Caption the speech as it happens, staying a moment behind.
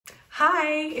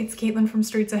Hi, it's Caitlin from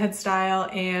Streets Ahead Style,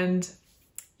 and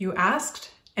you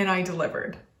asked and I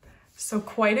delivered. So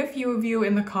quite a few of you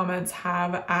in the comments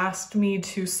have asked me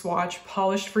to swatch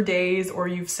Polished for Days, or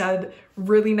you've said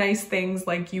really nice things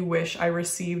like you wish I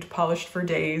received Polished for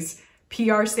Days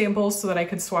PR samples so that I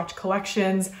could swatch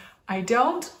collections. I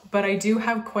don't, but I do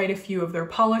have quite a few of their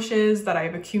polishes that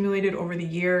I've accumulated over the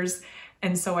years,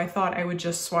 and so I thought I would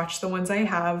just swatch the ones I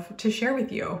have to share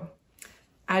with you.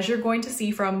 As you're going to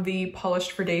see from the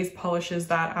Polished for Days polishes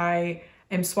that I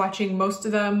am swatching, most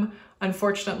of them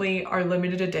unfortunately are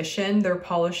limited edition. They're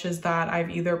polishes that I've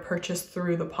either purchased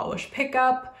through the Polish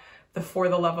Pickup, the For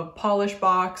the Love of Polish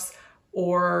box,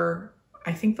 or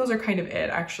I think those are kind of it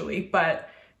actually. But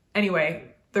anyway,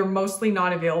 they're mostly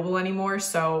not available anymore,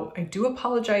 so I do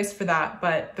apologize for that,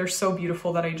 but they're so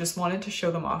beautiful that I just wanted to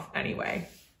show them off anyway.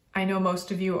 I know most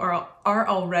of you are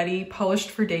already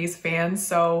Polished for Days fans,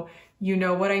 so you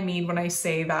know what I mean when I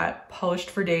say that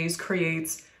Polished for Days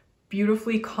creates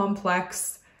beautifully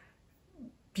complex,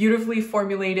 beautifully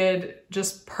formulated,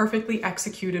 just perfectly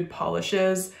executed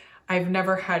polishes. I've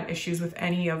never had issues with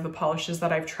any of the polishes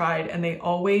that I've tried, and they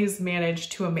always manage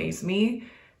to amaze me.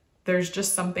 There's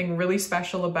just something really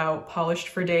special about Polished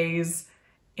for Days,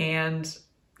 and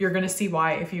you're gonna see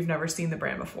why if you've never seen the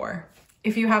brand before.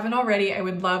 If you haven't already, I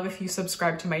would love if you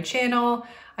subscribe to my channel.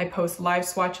 I post live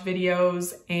swatch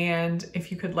videos, and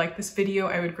if you could like this video,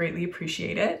 I would greatly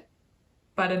appreciate it.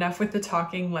 But enough with the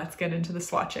talking, let's get into the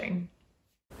swatching.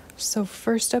 So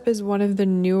first up is one of the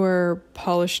newer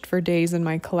Polished for Days in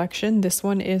my collection. This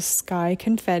one is Sky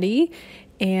Confetti,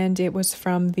 and it was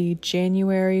from the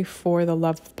January For the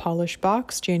Love of Polish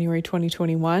box, January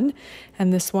 2021.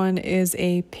 And this one is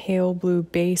a pale blue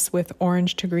base with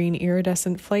orange to green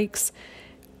iridescent flakes,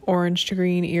 orange to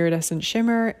green iridescent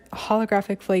shimmer,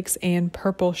 holographic flakes, and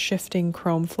purple shifting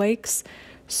chrome flakes.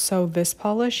 So this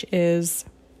polish is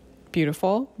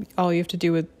beautiful. All you have to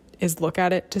do is look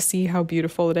at it to see how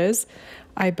beautiful it is.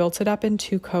 I built it up in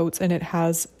 2 coats, and it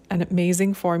has an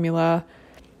amazing formula.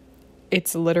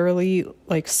 It's literally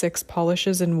like 6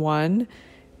 polishes in one.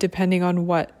 Depending on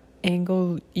what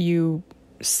angle you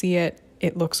see it,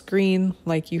 it looks green.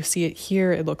 Like you see it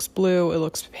here, it looks blue, it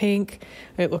looks pink,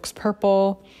 it looks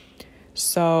purple.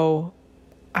 So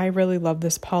I really love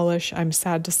this polish. I'm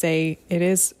sad to say it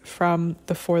is from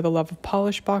the For the Love of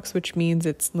Polish box, which means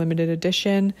it's limited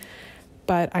edition,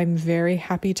 but I'm very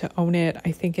happy to own it.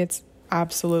 I think it's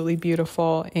absolutely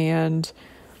beautiful, and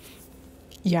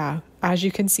yeah, as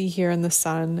you can see here in the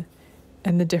sun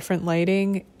and the different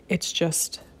lighting, it's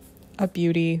just a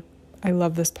beauty. I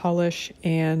love this polish,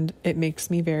 and it makes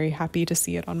me very happy to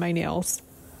see it on my nails.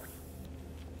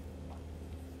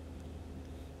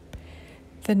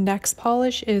 The next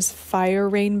polish is Fire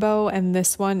Rainbow, and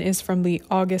this one is from the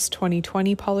August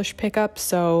 2020 Polish Pickup,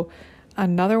 so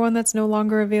another one that's no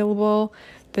longer available.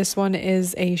 This one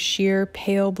is a sheer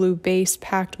pale blue base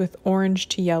packed with orange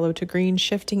to yellow to green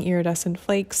shifting iridescent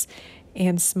flakes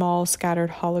and small scattered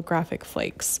holographic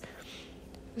flakes.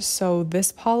 So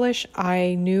this polish,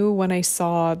 I knew when I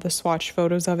saw the swatch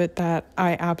photos of it that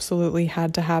I absolutely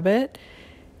had to have it.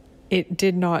 It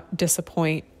did not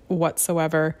disappoint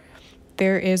whatsoever.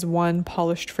 There is one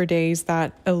Polished for Days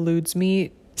that eludes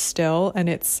me still, and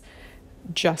it's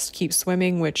Just Keep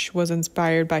Swimming, which was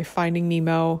inspired by Finding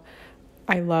Nemo.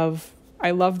 I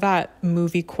love that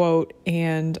movie quote,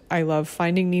 and I love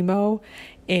Finding Nemo,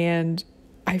 and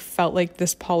I felt like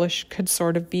this polish could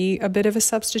sort of be a bit of a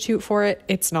substitute for it.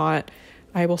 It's not.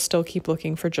 I will still keep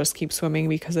looking for Just Keep Swimming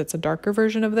because it's a darker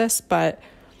version of this, but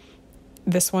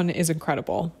this one is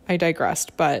incredible. I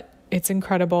digressed, but it's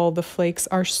incredible. The flakes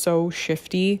are so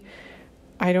shifty.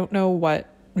 I don't know what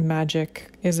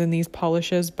magic is in these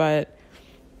polishes, but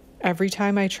every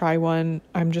time I try one,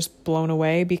 I'm just blown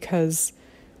away because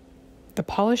the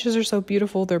polishes are so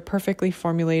beautiful. They're perfectly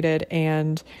formulated,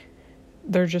 and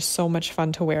they're just so much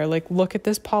fun to wear. Like, look at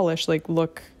this polish. Like,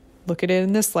 look at it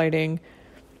in this lighting.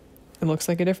 It looks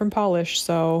like a different polish.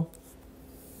 So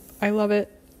I love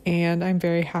it, and I'm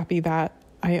very happy that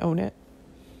I own it.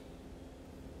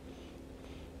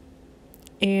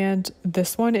 And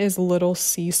this one is Little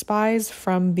Sea Spies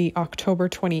from the October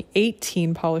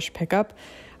 2018 Polish Pickup.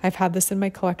 I've had this in my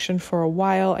collection for a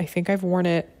while. I think I've worn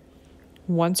it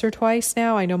once or twice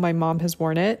now. I know my mom has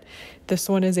worn it. This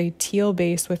one is a teal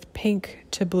base with pink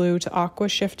to blue to aqua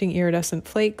shifting iridescent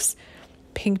flakes,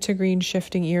 pink to green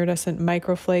shifting iridescent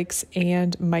micro flakes,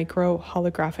 and micro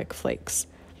holographic flakes.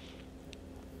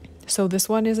 So this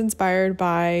one is inspired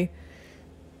by,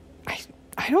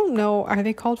 I don't know, are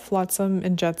they called Flotsam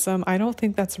and Jetsam? I don't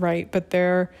think that's right, but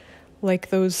they're like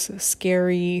those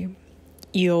scary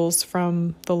eels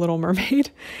from The Little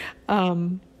Mermaid.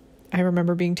 I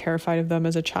remember being terrified of them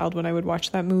as a child when I would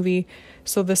watch that movie.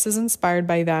 So this is inspired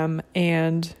by them,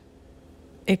 and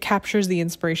it captures the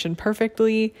inspiration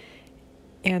perfectly.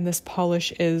 And this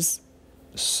polish is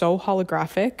so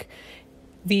holographic.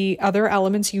 The other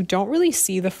elements, you don't really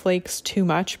see the flakes too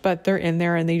much, but they're in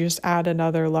there and they just add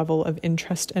another level of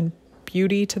interest and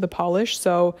beauty to the polish.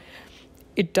 So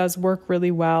it does work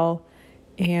really well,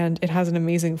 and it has an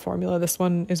amazing formula. This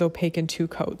one is opaque in 2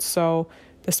 coats. So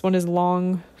this one is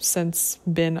long since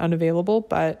been unavailable,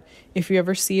 but if you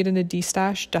ever see it in a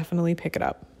D-stash, definitely pick it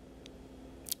up.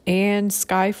 And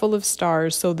Sky Full of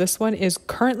Stars. So this one is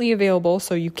currently available,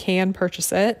 so you can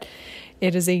purchase it.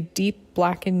 It is a deep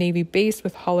black and navy base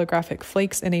with holographic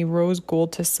flakes and a rose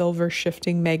gold to silver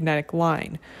shifting magnetic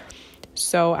line.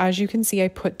 So as you can see, I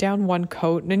put down 1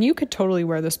 coat, and you could totally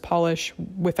wear this polish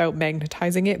without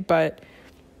magnetizing it, but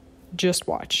just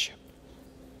watch.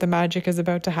 The magic is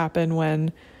about to happen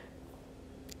when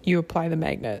you apply the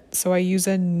magnet. So I use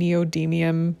a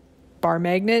neodymium bar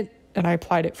magnet, and I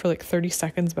applied it for like 30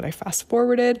 seconds, but I fast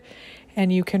forwarded,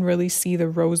 and you can really see the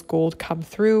rose gold come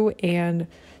through, and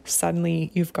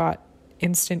suddenly you've got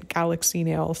instant galaxy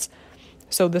nails.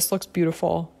 So this looks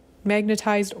beautiful,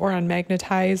 magnetized or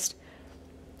unmagnetized.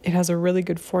 It has a really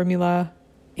good formula,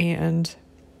 and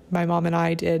my mom and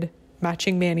I did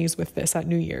matching manis with this at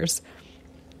New Year's.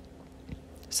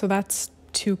 So that's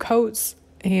 2 coats,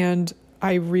 and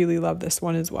I really love this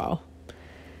one as well.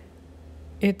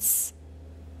 It's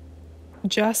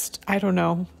just, I don't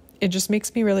know, it just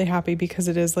makes me really happy because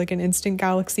it is like an instant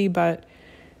galaxy, but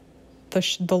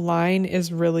the line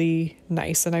is really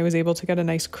nice, and I was able to get a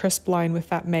nice crisp line with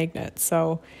that magnet.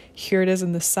 So here it is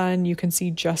in the sun. You can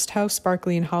see just how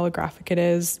sparkly and holographic it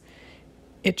is.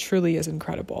 It truly is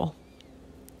incredible.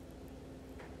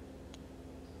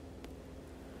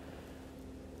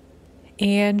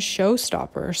 And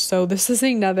Showstopper. So this is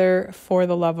another For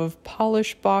the Love of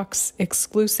Polish box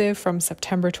exclusive from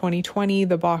September 2020.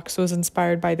 The box was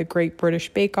inspired by the Great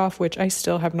British Bake Off, which I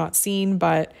still have not seen,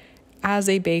 but as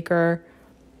a baker,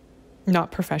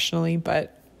 not professionally,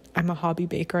 but I'm a hobby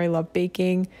baker. I love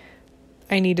baking.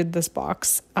 I needed this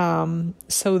box.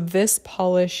 So this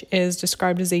polish is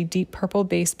described as a deep purple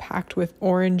base packed with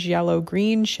orange, yellow,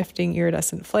 green, shifting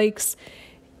iridescent flakes.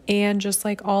 And just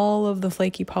like all of the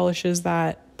flaky polishes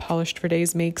that Polished for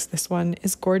Days makes, this one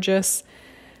is gorgeous.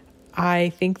 I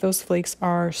think those flakes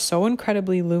are so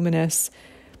incredibly luminous,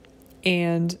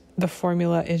 and the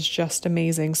formula is just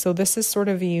amazing. So this is sort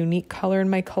of a unique color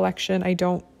in my collection. I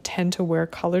don't tend to wear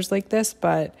colors like this,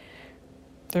 but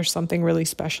there's something really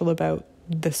special about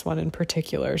this one in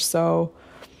particular. So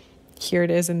here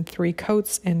it is in 3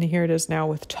 coats, and here it is now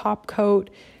with top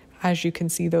coat. As you can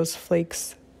see, those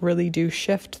flakes really do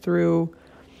shift through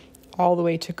all the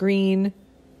way to green.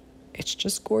 It's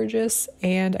just gorgeous,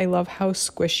 and I love how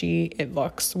squishy it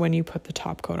looks when you put the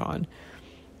top coat on.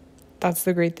 That's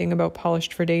the great thing about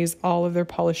Polished for Days. All of their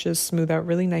polishes smooth out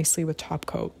really nicely with top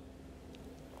coat.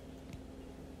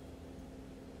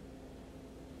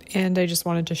 And I just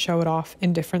wanted to show it off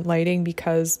in different lighting,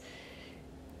 because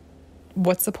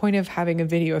what's the point of having a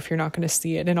video if you're not going to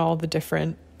see it in all the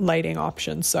different lighting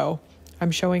options? So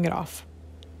I'm showing it off.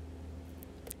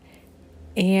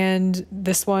 And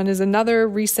this one is another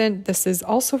recent. This is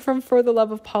also from For the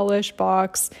Love of Polish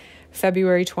box,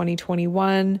 February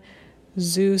 2021.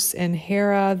 Zeus and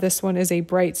Hera. This one is a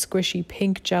bright, squishy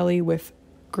pink jelly with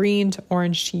green to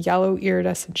orange to yellow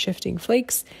iridescent shifting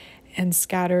flakes and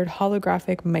scattered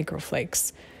holographic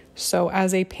microflakes. So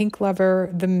as a pink lover,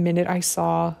 the minute I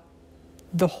saw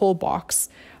the whole box,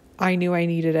 I knew I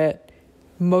needed it,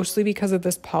 mostly because of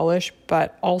this polish,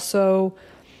 but also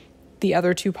the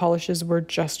other 2 polishes were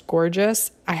just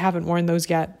gorgeous. I haven't worn those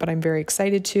yet, but I'm very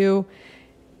excited to.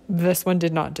 This one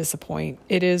did not disappoint.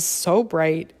 It is so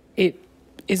bright. It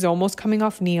is almost coming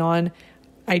off neon.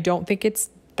 I don't think it's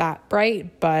that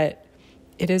bright, but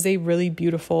it is a really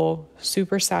beautiful,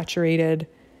 super saturated,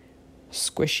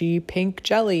 squishy pink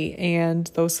jelly. And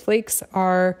those flakes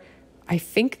are, I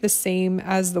think, the same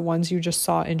as the ones you just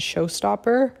saw in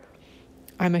Showstopper.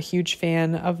 I'm a huge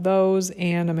fan of those,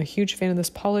 and I'm a huge fan of this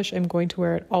polish. I'm going to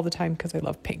wear it all the time because I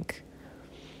love pink.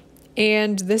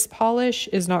 And this polish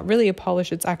is not really a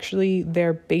polish, it's actually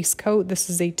their base coat. This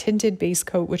is a tinted base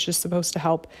coat, which is supposed to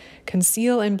help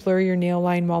conceal and blur your nail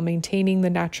line while maintaining the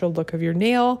natural look of your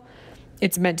nail.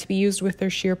 It's meant to be used with their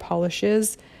sheer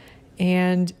polishes,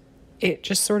 and it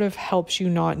just sort of helps you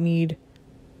not need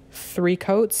 3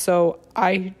 coats. So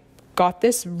I got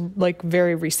this like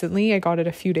very recently. I got it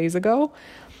a few days ago,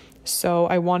 So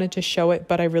I wanted to show it,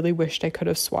 but I really wished I could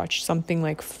have swatched something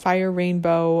like Fire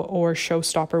Rainbow or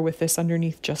Showstopper with this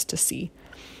underneath just to see.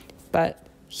 But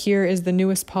here is the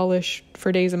newest polish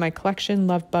for days in my collection,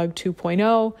 Love Bug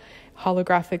 2.0,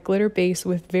 holographic glitter base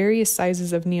with various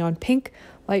sizes of neon pink,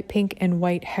 light pink, and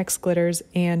white hex glitters,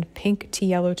 and pink to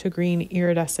yellow to green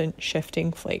iridescent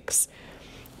shifting flakes.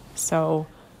 So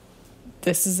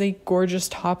this is a gorgeous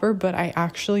topper, but I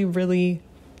actually really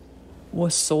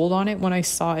was sold on it when I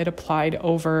saw it applied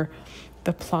over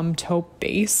the Plum Taupe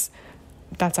base.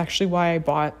 That's actually why I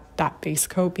bought that base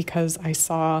coat, because I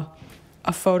saw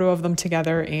a photo of them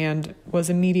together and was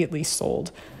immediately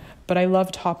sold. But I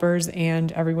love toppers,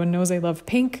 and everyone knows I love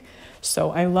pink,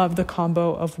 so I love the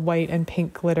combo of white and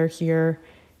pink glitter here.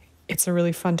 It's a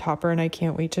really fun topper, and I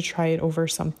can't wait to try it over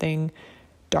something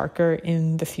darker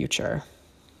in the future.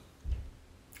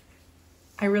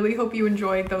 I really hope you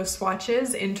enjoyed those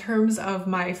swatches. In terms of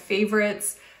my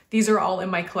favorites, these are all in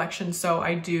my collection, so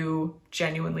I do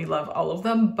genuinely love all of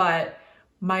them, but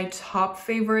my top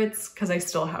favorites, because I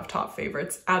still have top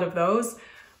favorites out of those,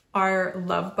 are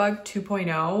Love Bug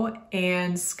 2.0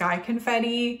 and Sky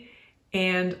Confetti,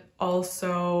 and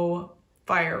also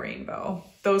Fire Rainbow.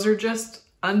 Those are just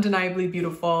undeniably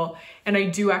beautiful, and I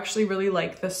do actually really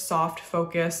like the soft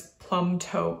focus Plum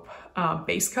Taupe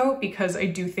base coat, because I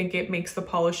do think it makes the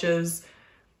polishes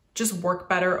just work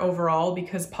better overall,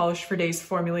 because Polish for Days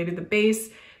formulated the base.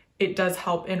 It does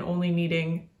help in only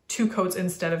needing 2 coats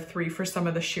instead of 3 for some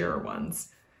of the sheerer ones.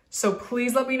 So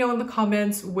please let me know in the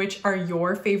comments which are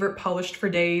your favorite Polished for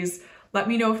Days. Let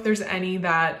me know if there's any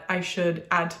that I should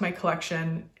add to my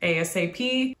collection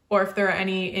ASAP, or if there are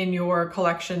any in your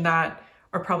collection that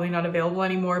are probably not available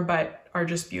anymore but are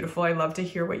just beautiful. I love to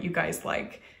hear what you guys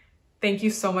like. Thank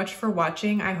you so much for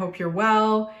watching. I hope you're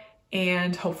well,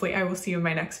 and hopefully I will see you in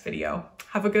my next video.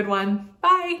 Have a good one.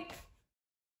 Bye.